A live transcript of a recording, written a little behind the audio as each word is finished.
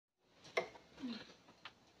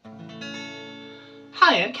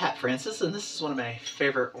Hi, I'm Cat Francis, and this is one of my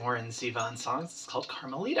favorite Warren Zevon songs. It's called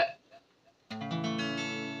Carmelita.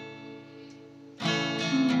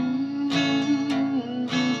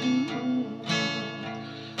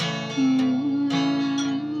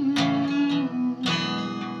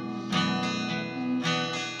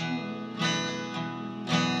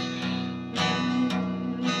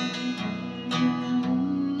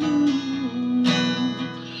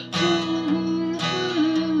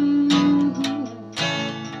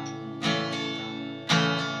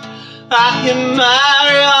 I can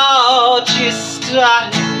marry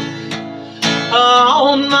started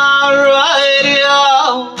on my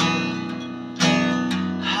radio,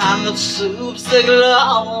 and the tubes they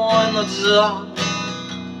glow in the dark.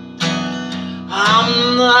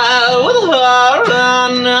 I'm there with her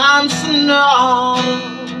and Nancy now,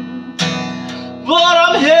 but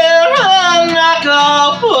I'm here in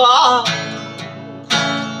Echo Park.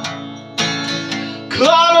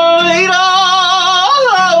 Carmelita,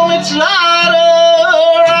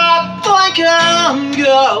 I think I'm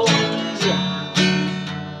going down,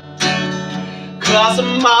 'cause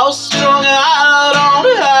I'm all strung out on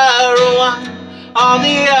heroin on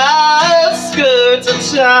the outskirts of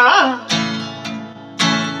town.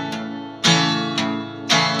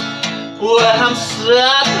 When I'm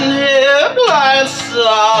sitting here blind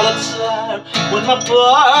solitaire with my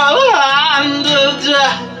poor hand of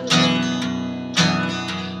death,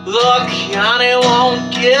 the county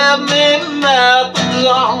won't give me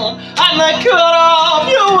methadone, and they cut off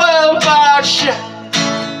your welfare check.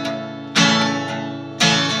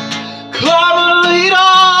 Carmelita,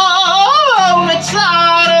 hold me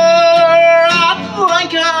tighter, I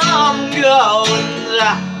think I'm going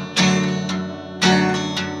down,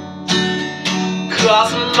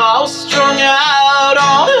 'cause I'm all strung out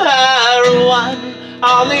on heroin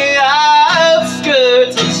on the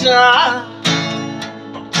outskirts of town.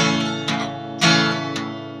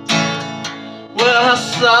 Well, I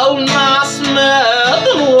sold my Smith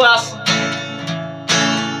 & Wesson,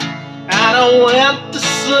 and I went to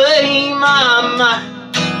see my man.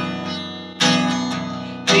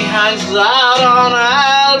 He hangs out on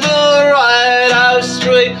Alvarado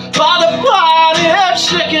Street by the Pioneer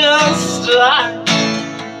Chicken Stand.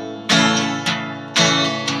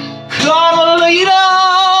 Carmelita,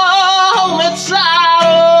 hold me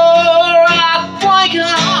tighter, I think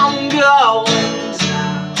I'm going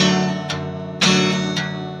down,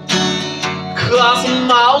 'cause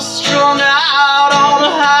I'm all strung out on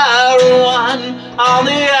heroin on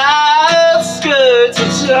the outskirts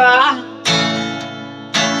of town.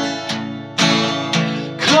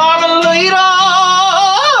 Carmelita,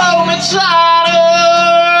 hold me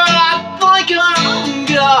tighter, I think I'm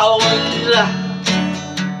going down,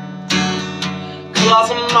 'cause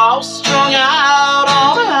I'm all strung out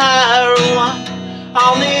on heroin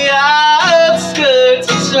on the outskirts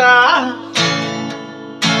of town.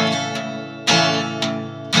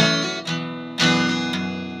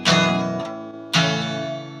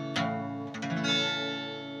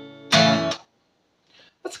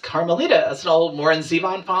 That's Carmelita. That's an old Warren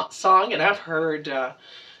Zevon song, and I've heard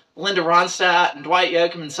Linda Ronstadt and Dwight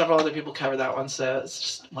Yoakum and several other people cover that one, so it's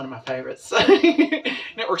just one of my favorites. And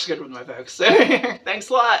it works good with my folks. So thanks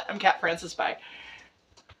a lot. I'm Cat Francis. Bye.